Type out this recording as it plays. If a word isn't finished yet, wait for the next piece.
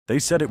They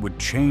said it would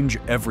change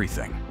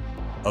everything.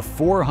 A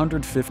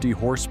 450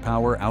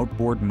 horsepower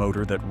outboard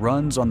motor that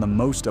runs on the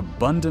most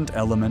abundant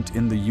element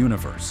in the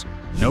universe.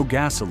 No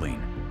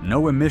gasoline,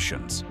 no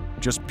emissions,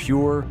 just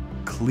pure,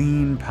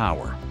 clean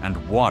power and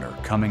water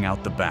coming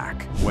out the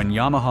back. When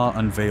Yamaha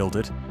unveiled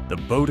it, the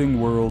boating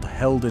world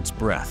held its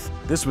breath.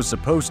 This was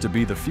supposed to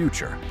be the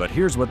future, but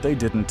here's what they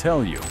didn't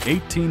tell you.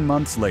 18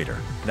 months later,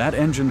 that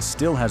engine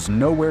still has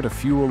nowhere to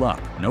fuel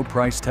up, no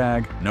price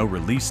tag, no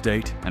release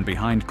date, and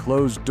behind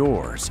closed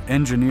doors,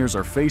 engineers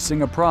are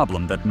facing a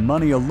problem that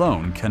money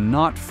alone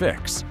cannot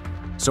fix.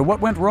 So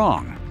what went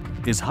wrong?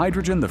 Is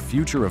hydrogen the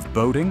future of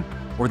boating,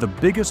 or the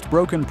biggest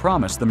broken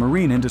promise the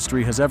marine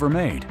industry has ever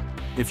made?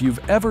 If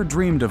you've ever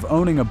dreamed of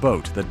owning a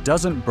boat that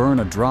doesn't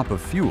burn a drop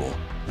of fuel,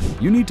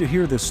 you need to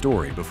hear this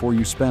story before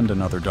you spend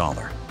another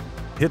dollar.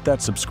 Hit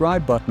that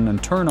subscribe button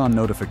and turn on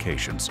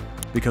notifications,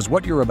 because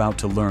what you're about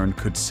to learn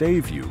could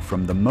save you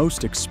from the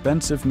most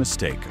expensive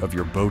mistake of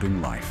your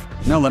boating life.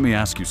 Now let me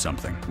ask you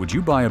something. Would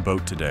you buy a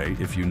boat today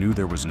if you knew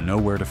there was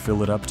nowhere to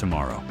fill it up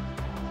tomorrow?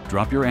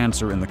 Drop your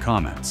answer in the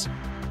comments.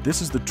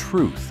 This is the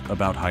truth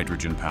about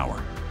hydrogen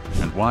power,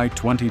 and why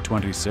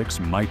 2026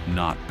 might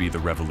not be the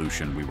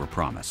revolution we were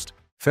promised.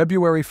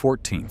 February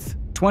 14th,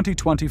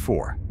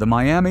 2024, the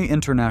Miami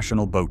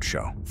International Boat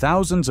Show.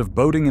 Thousands of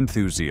boating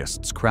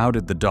enthusiasts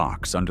crowded the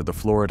docks under the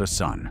Florida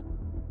sun.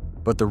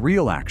 But the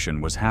real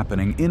action was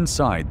happening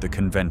inside the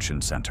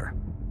convention center.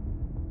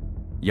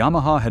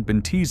 Yamaha had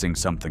been teasing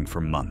something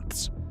for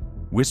months.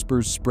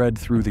 Whispers spread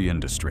through the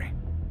industry.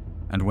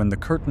 And when the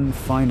curtain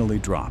finally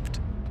dropped,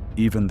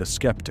 even the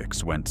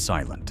skeptics went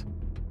silent.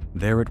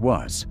 There it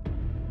was,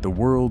 the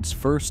world's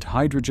first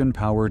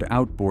hydrogen-powered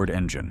outboard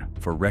engine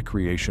for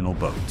recreational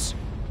boats.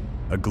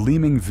 A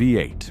gleaming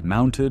V8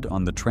 mounted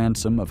on the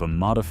transom of a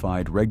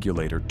modified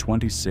Regulator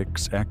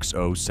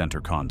 26XO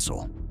center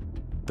console.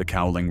 The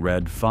cowling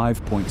read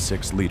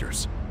 5.6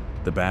 liters.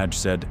 The badge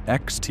said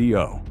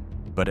XTO,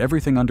 but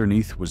everything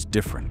underneath was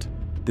different.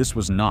 This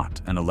was not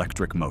an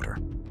electric motor.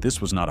 This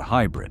was not a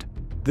hybrid.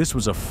 This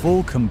was a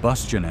full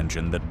combustion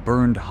engine that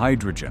burned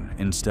hydrogen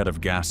instead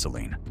of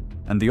gasoline.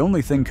 And the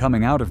only thing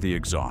coming out of the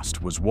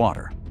exhaust was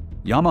water.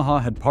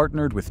 Yamaha had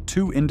partnered with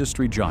two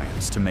industry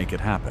giants to make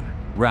it happen.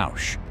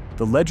 Roush,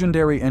 the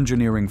legendary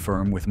engineering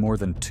firm with more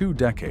than 2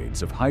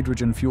 decades of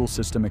hydrogen fuel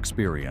system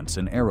experience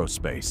in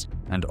aerospace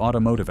and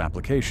automotive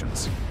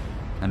applications,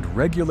 and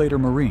Regulator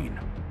Marine,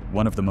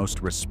 one of the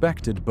most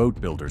respected boat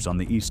builders on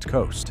the East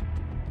Coast.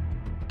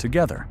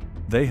 Together,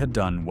 they had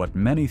done what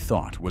many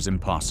thought was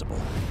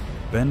impossible.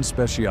 Ben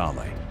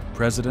Speciale,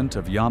 president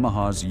of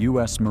Yamaha's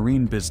U.S.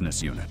 Marine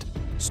Business Unit,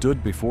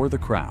 stood before the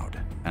crowd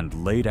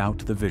and laid out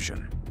the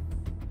vision.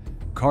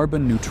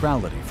 Carbon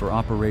neutrality for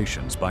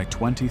operations by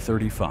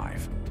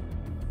 2035.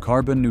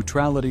 Carbon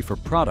neutrality for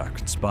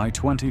products by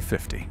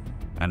 2050.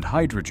 And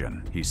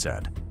hydrogen, he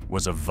said,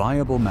 was a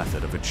viable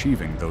method of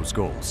achieving those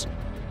goals.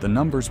 The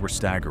numbers were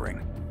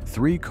staggering.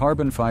 3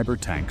 carbon fiber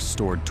tanks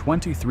stored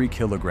 23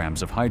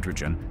 kilograms of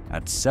hydrogen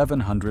at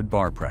 700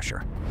 bar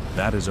pressure.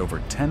 That is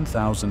over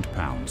 10,000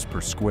 pounds per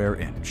square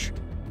inch.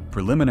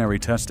 Preliminary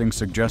testing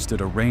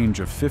suggested a range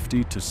of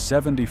 50 to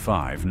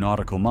 75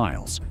 nautical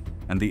miles,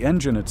 and the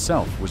engine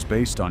itself was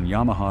based on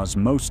Yamaha's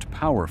most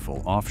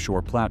powerful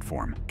offshore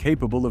platform,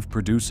 capable of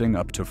producing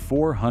up to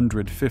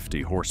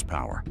 450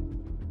 horsepower.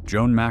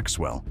 Joan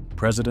Maxwell,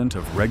 president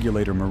of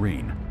Regulator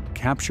Marine,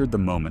 captured the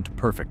moment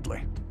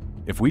perfectly.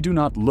 "If we do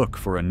not look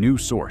for a new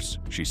source,"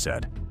 she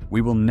said, "we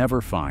will never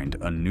find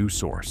a new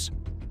source."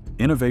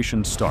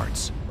 Innovation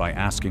starts by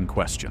asking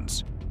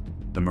questions.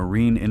 The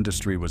marine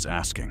industry was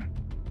asking.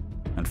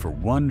 And for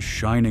one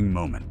shining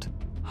moment,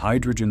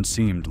 hydrogen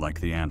seemed like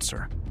the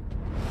answer.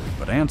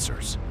 But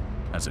answers,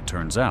 as it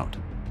turns out,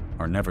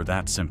 are never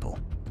that simple.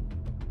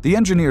 The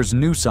engineers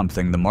knew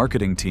something the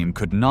marketing team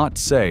could not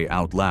say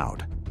out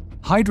loud.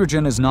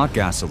 Hydrogen is not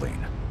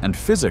gasoline, and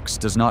physics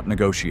does not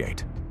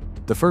negotiate.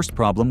 The first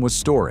problem was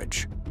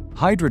storage.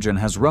 Hydrogen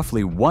has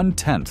roughly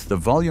 1/10 the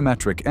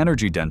volumetric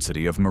energy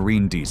density of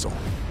marine diesel.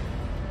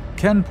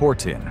 Ken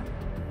Portin,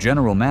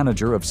 general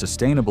manager of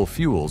sustainable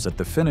fuels at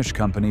the Finnish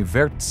company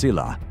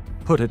Wärtsilä,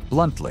 put it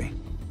bluntly.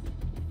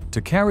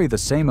 To carry the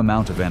same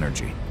amount of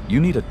energy, you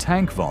need a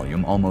tank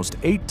volume almost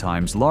 8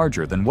 times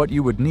larger than what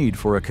you would need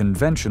for a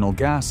conventional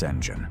gas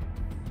engine.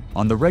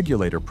 On the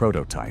Regulator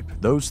prototype,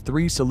 those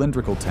 3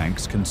 cylindrical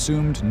tanks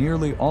consumed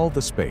nearly all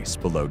the space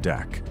below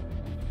deck.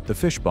 The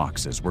fish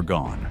boxes were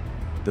gone.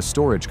 The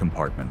storage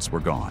compartments were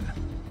gone.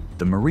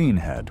 The marine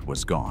head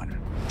was gone.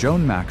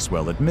 Joan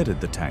Maxwell admitted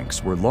the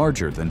tanks were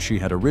larger than she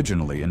had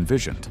originally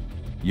envisioned.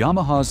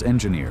 Yamaha's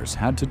engineers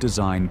had to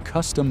design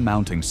custom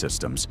mounting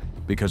systems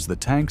because the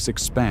tanks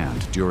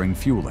expand during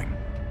fueling.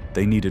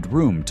 They needed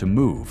room to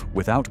move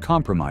without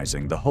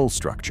compromising the hull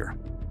structure.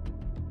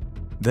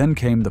 Then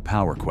came the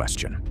power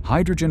question.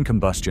 Hydrogen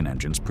combustion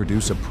engines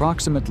produce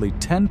approximately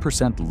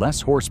 10%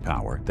 less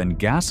horsepower than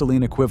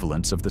gasoline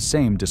equivalents of the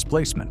same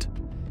displacement.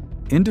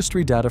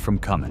 Industry data from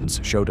Cummins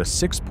showed a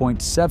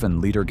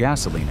 6.7-liter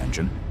gasoline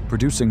engine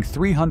producing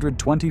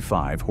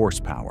 325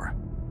 horsepower.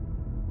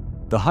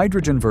 The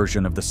hydrogen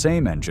version of the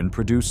same engine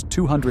produced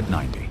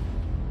 290.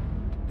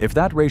 If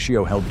that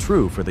ratio held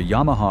true for the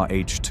Yamaha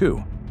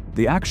H2,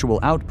 the actual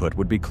output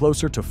would be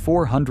closer to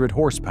 400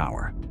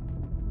 horsepower.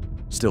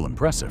 Still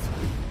impressive.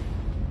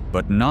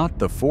 But not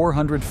the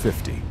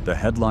 450 the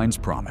headlines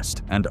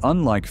promised, and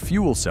unlike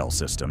fuel cell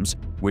systems,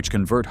 which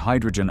convert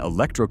hydrogen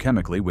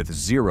electrochemically with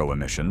zero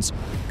emissions,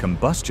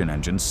 combustion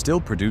engines still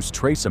produce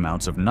trace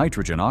amounts of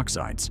nitrogen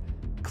oxides.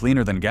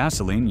 Cleaner than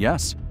gasoline,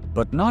 yes,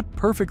 but not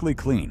perfectly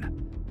clean.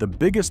 The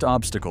biggest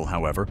obstacle,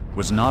 however,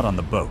 was not on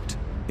the boat.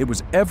 It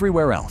was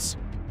everywhere else.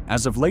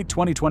 As of late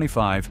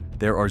 2025,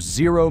 there are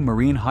 0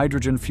 marine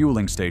hydrogen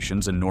fueling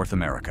stations in North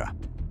America.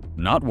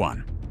 Not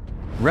one.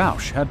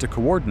 Roush had to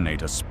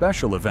coordinate a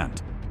special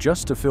event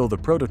just to fill the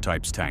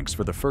prototype's tanks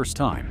for the first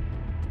time.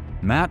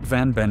 Matt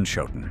van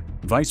Benschoten,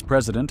 Vice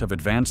President of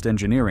Advanced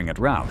Engineering at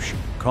Roush,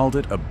 called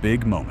it a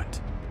big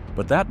moment.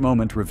 But that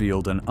moment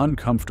revealed an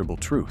uncomfortable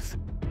truth.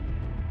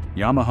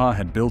 Yamaha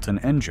had built an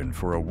engine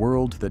for a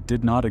world that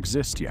did not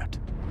exist yet.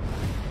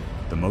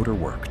 The motor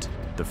worked.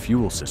 The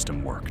fuel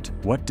system worked.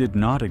 What did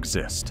not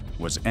exist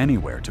was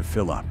anywhere to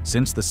fill up.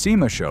 Since the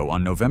SEMA show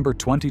on November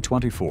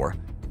 2024,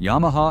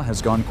 Yamaha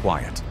has gone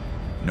quiet.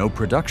 No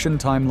production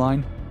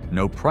timeline,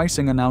 no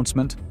pricing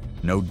announcement,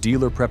 no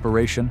dealer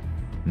preparation,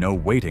 no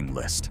waiting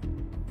list.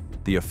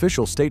 The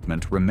official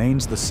statement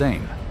remains the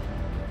same.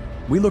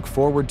 We look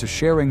forward to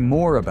sharing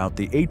more about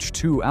the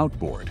H2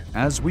 Outboard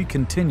as we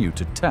continue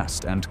to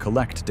test and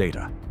collect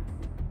data.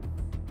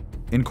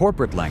 In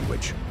corporate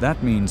language,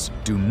 that means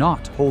do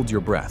not hold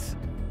your breath.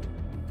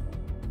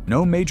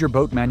 No major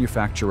boat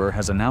manufacturer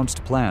has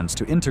announced plans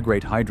to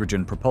integrate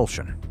hydrogen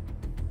propulsion.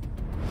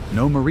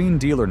 No marine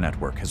dealer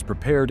network has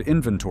prepared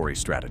inventory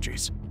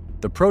strategies.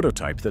 The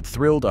prototype that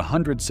thrilled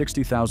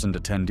 160,000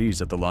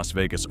 attendees at the Las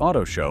Vegas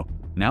Auto Show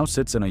now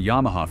sits in a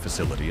Yamaha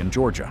facility in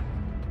Georgia.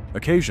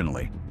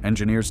 Occasionally,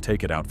 engineers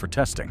take it out for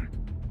testing.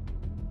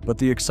 But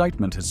the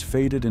excitement has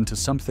faded into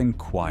something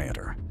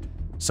quieter,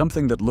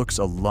 something that looks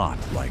a lot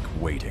like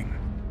waiting.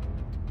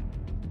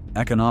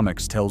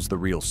 Economics tells the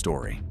real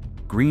story.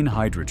 Green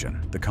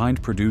hydrogen, the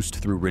kind produced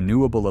through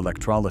renewable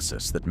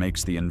electrolysis that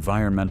makes the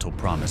environmental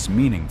promise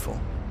meaningful,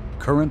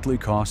 currently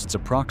costs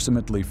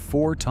approximately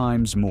 4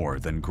 times more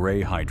than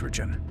gray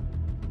hydrogen.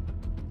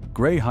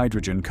 Gray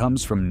hydrogen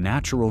comes from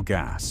natural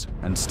gas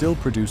and still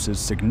produces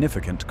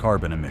significant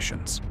carbon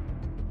emissions.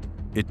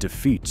 It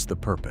defeats the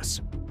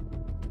purpose.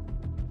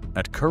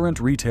 At current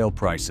retail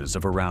prices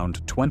of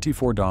around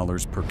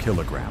 $24 per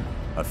kilogram,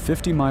 a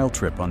 50-mile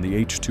trip on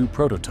the H2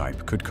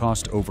 prototype could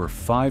cost over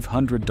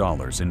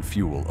 $500 in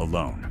fuel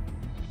alone.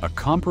 A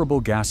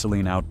comparable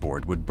gasoline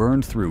outboard would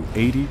burn through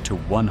 $80 to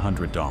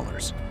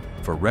 $100.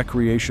 For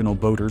recreational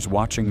boaters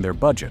watching their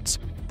budgets,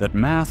 that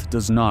math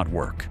does not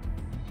work.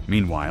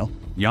 Meanwhile,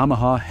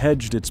 Yamaha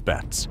hedged its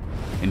bets.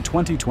 In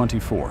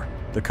 2024,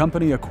 the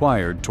company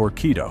acquired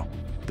Torqeedo,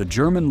 the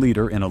German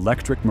leader in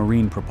electric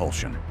marine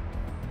propulsion.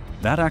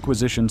 That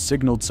acquisition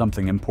signaled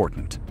something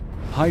important.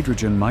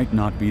 Hydrogen might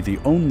not be the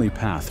only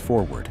path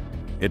forward.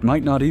 It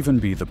might not even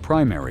be the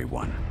primary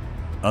one.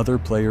 Other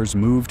players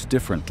moved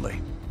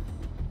differently.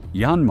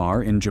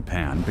 Yanmar in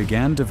Japan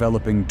began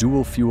developing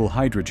dual-fuel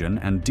hydrogen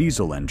and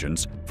diesel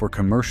engines for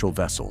commercial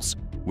vessels,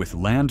 with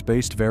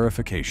land-based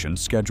verification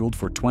scheduled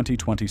for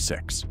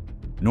 2026.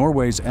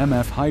 Norway's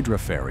MF Hydra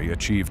ferry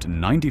achieved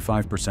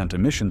 95%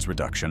 emissions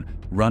reduction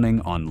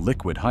running on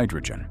liquid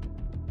hydrogen.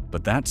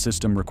 But that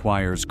system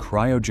requires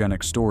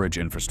cryogenic storage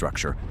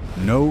infrastructure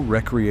no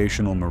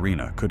recreational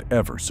marina could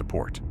ever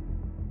support.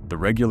 The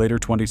Regulator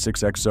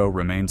 26XO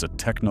remains a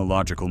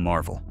technological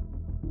marvel.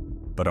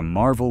 But a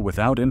marvel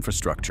without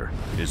infrastructure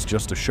is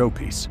just a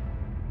showpiece.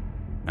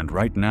 And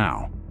right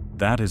now,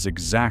 that is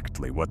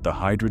exactly what the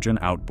hydrogen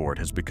outboard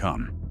has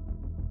become.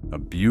 A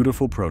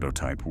beautiful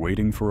prototype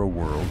waiting for a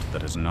world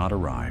that has not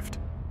arrived.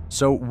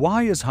 So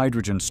why is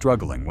hydrogen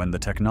struggling when the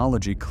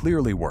technology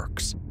clearly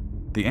works?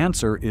 The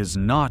answer is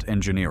not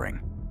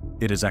engineering.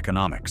 It is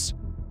economics.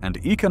 And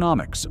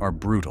economics are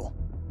brutal.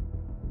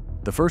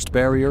 The first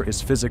barrier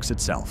is physics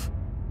itself.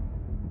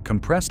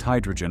 Compressed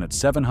hydrogen at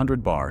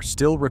 700 bar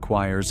still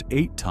requires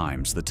 8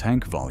 times the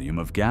tank volume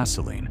of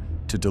gasoline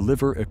to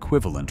deliver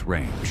equivalent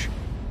range.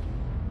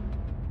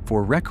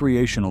 For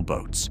recreational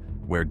boats,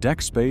 where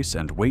deck space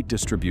and weight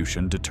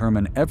distribution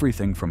determine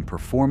everything from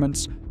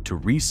performance to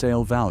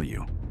resale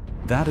value,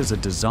 that is a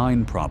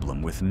design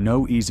problem with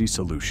no easy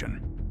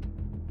solution.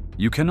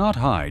 You cannot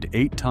hide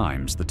 8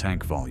 times the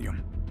tank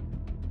volume.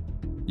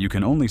 You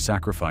can only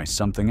sacrifice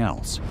something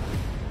else.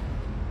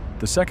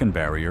 The second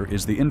barrier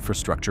is the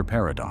infrastructure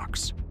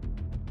paradox.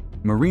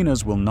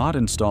 Marinas will not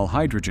install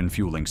hydrogen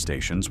fueling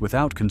stations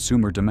without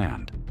consumer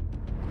demand.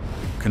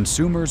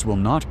 Consumers will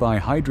not buy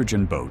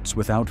hydrogen boats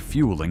without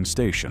fueling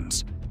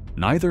stations.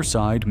 Neither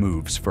side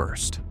moves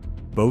first.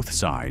 Both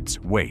sides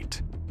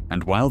wait.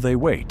 And while they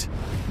wait,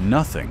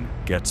 nothing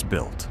gets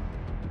built.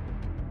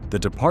 The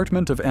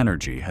Department of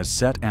Energy has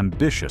set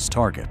ambitious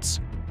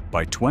targets.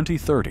 By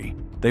 2030,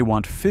 they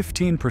want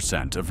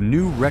 15% of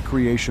new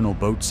recreational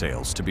boat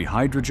sales to be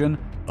hydrogen,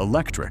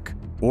 electric,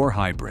 or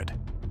hybrid.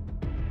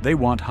 They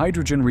want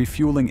hydrogen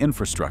refueling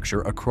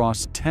infrastructure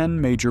across 10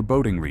 major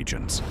boating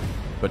regions.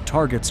 But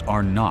targets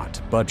are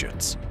not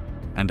budgets.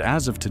 And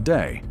as of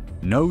today,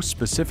 no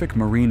specific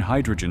marine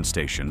hydrogen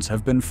stations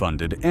have been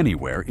funded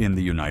anywhere in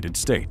the United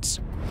States.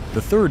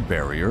 The third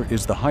barrier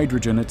is the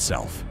hydrogen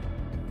itself.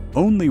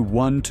 Only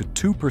 1 to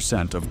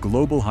 2% of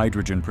global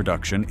hydrogen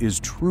production is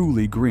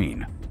truly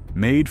green,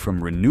 made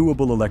from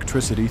renewable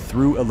electricity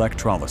through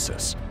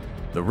electrolysis.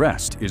 The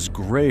rest is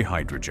gray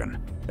hydrogen,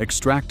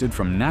 extracted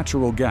from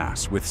natural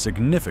gas with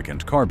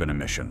significant carbon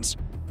emissions.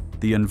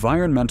 The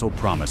environmental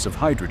promise of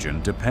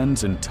hydrogen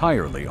depends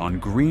entirely on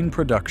green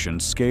production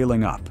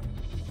scaling up.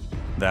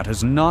 That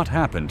has not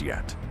happened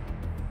yet.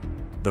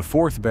 The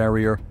fourth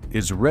barrier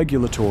is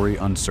regulatory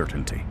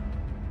uncertainty.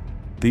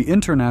 The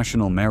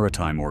International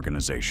Maritime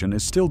Organization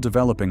is still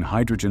developing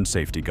hydrogen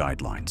safety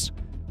guidelines.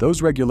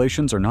 Those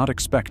regulations are not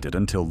expected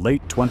until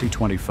late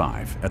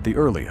 2025 at the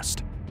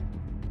earliest.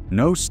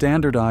 No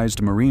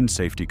standardized marine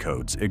safety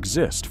codes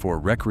exist for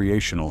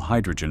recreational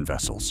hydrogen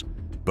vessels.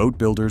 Boat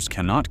builders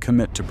cannot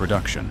commit to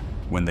production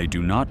when they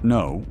do not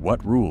know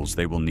what rules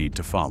they will need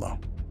to follow.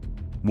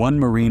 One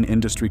marine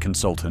industry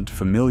consultant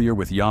familiar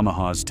with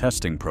Yamaha's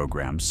testing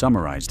program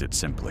summarized it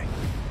simply.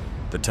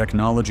 "The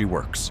technology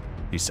works,"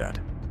 he said.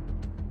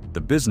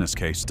 "The business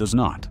case does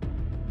not.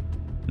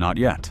 Not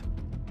yet."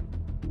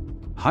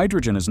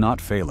 Hydrogen is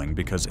not failing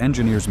because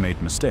engineers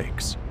made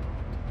mistakes.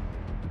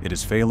 It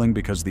is failing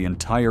because the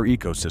entire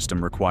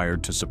ecosystem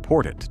required to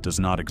support it does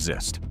not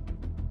exist.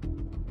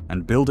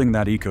 And building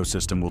that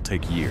ecosystem will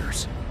take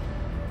years,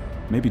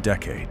 maybe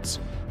decades.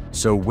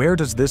 So where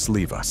does this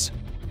leave us?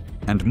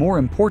 And more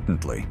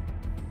importantly,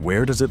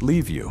 where does it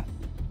leave you?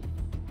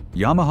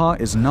 Yamaha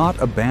is not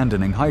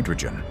abandoning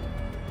hydrogen,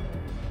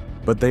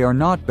 but they are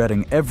not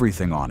betting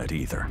everything on it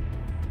either.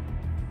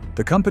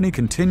 The company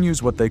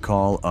continues what they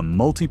call a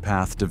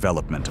multi-path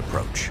development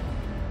approach.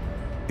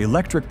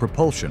 Electric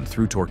propulsion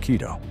through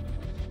torpedo,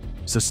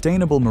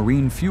 sustainable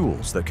marine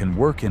fuels that can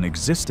work in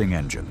existing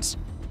engines,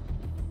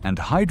 and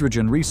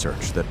hydrogen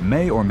research that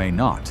may or may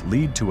not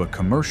lead to a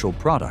commercial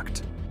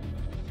product.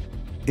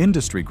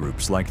 Industry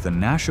groups like the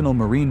National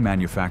Marine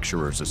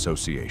Manufacturers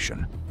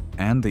Association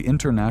and the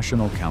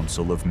International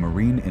Council of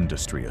Marine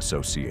Industry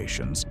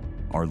Associations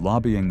are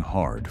lobbying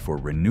hard for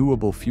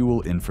renewable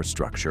fuel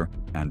infrastructure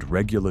and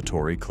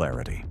regulatory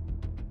clarity.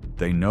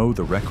 They know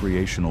the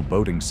recreational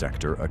boating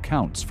sector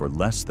accounts for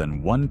less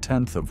than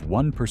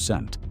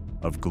 0.1%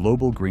 of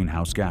global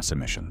greenhouse gas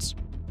emissions.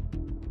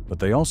 But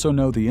they also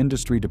know the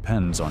industry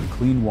depends on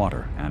clean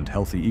water and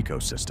healthy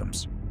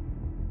ecosystems.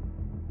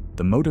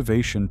 The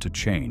motivation to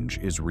change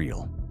is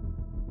real.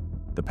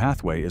 The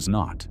pathway is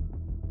not.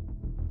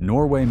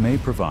 Norway may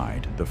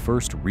provide the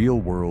first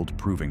real-world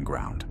proving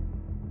ground.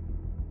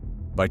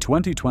 By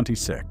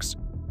 2026,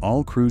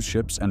 all cruise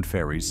ships and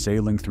ferries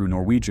sailing through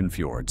Norwegian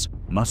fjords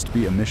must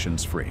be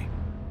emissions-free.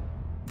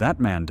 That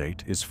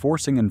mandate is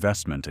forcing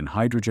investment in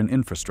hydrogen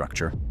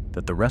infrastructure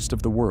that the rest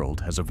of the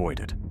world has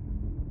avoided.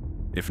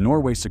 If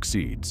Norway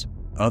succeeds,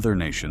 other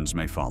nations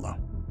may follow.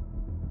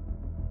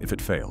 If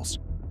it fails,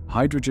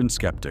 hydrogen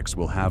skeptics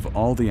will have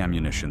all the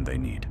ammunition they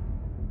need.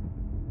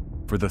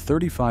 For the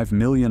 35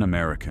 million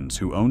Americans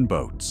who own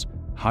boats,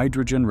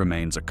 hydrogen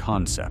remains a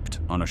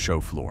concept on a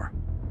show floor,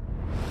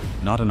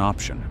 not an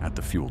option at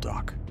the fuel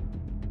dock.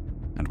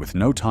 And with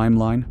no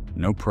timeline,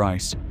 no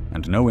price,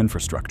 and no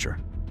infrastructure,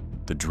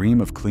 the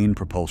dream of clean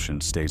propulsion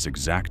stays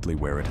exactly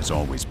where it has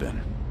always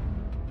been,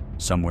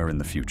 somewhere in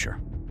the future.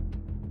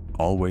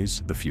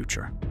 Always the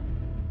future.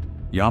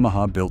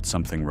 Yamaha built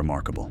something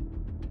remarkable,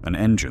 an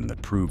engine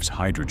that proves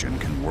hydrogen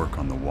can work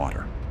on the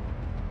water.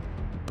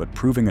 But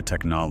proving a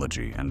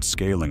technology and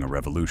scaling a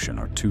revolution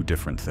are two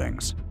different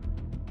things.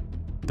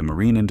 The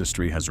marine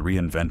industry has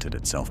reinvented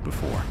itself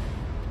before.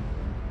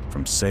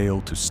 From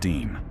sail to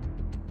steam.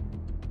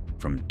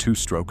 From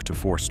two-stroke to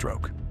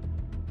four-stroke.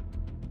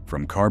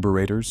 From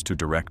carburetors to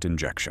direct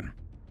injection.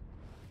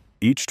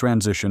 Each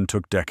transition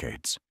took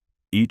decades.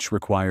 Each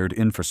required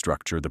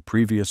infrastructure the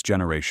previous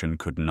generation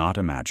could not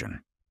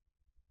imagine.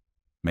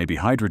 Maybe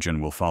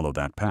hydrogen will follow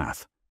that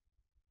path.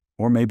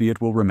 Or maybe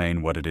it will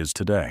remain what it is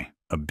today,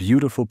 a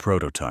beautiful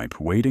prototype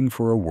waiting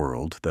for a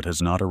world that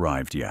has not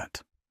arrived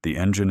yet. The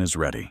engine is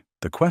ready.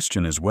 The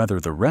question is whether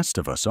the rest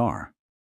of us are.